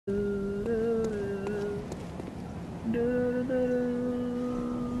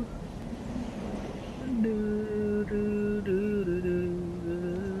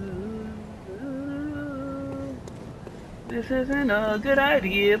This isn't a good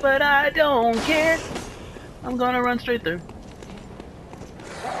idea, but I don't care. I'm gonna run straight through.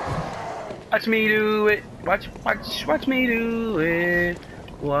 Watch me do it. Watch me do it.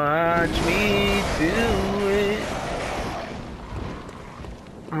 Watch me do it.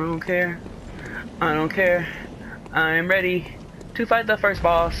 I don't care. I don't care. I'm ready to fight the first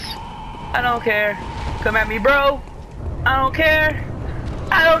boss. I don't care. Come at me, bro. I don't care.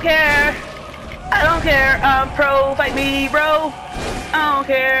 I don't care. I don't care. I'm pro. Fight me, bro. I don't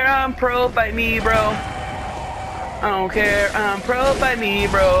care. I'm pro. Fight me, bro. I don't care. I'm pro. Fight me,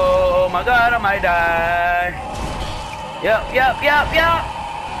 bro. Oh my god, I might die. Yup.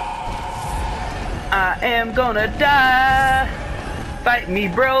 I am gonna die. Fight me,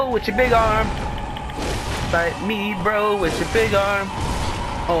 bro, with your big arm. Fight me, bro, with your big arm.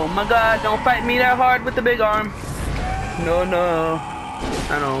 Oh my god, don't fight me that hard with the big arm. No,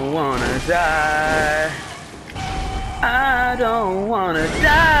 I don't wanna die. I don't wanna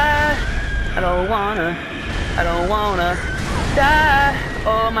die. I don't wanna die.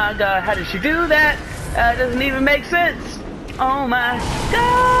 Oh my god, how did she do that? That doesn't even make sense. Oh my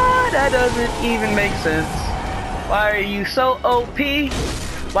god, that doesn't even make sense. Why are you so OP?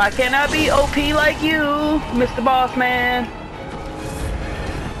 Why can't I be OP like you, Mr. Boss Man?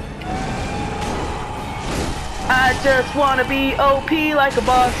 I just wanna be OP like a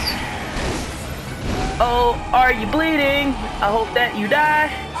boss. Oh, are you bleeding? I hope that you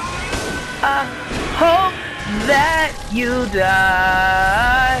die. I hope that you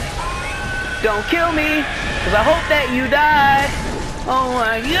die. Don't kill me, cause I hope that you die. Oh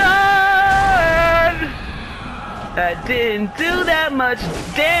my god! That didn't do that much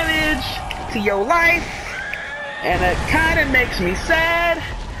damage to your life, and it kinda makes me sad.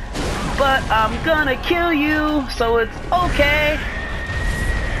 But I'm gonna kill you, so it's okay.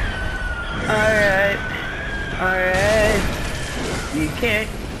 Alright. You can't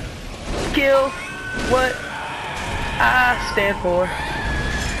kill what I stand for.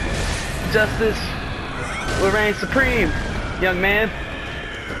 Justice will reign supreme, young man.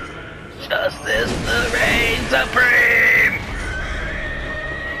 Justice will reign supreme.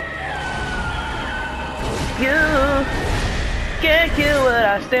 You can't kill what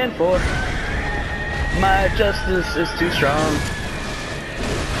I stand for. My justice is too strong.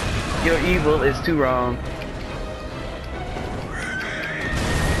 Your evil is too wrong.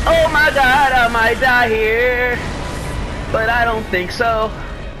 Oh my god, I might die here, but I don't think so.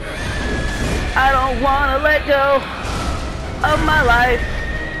 I don't wanna let go of my life.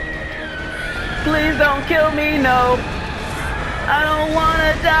 Please don't kill me, no. I don't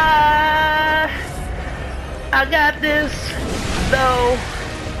wanna die. I got this, though,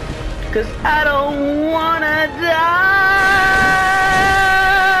 'cause I don't wanna die,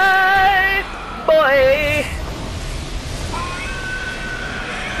 boy.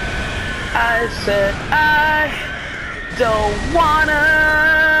 I said I don't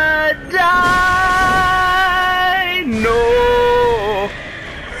wanna die, no.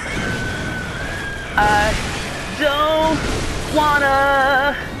 I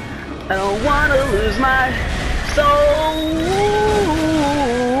don't wanna lose my soul.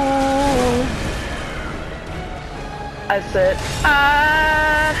 I said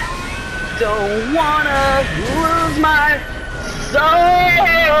I don't wanna lose my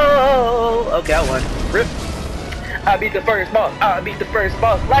soul. Okay, I won. Rip. I beat the first boss.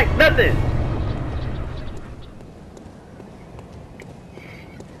 Like nothing.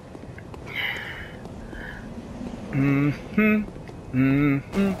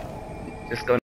 Just go.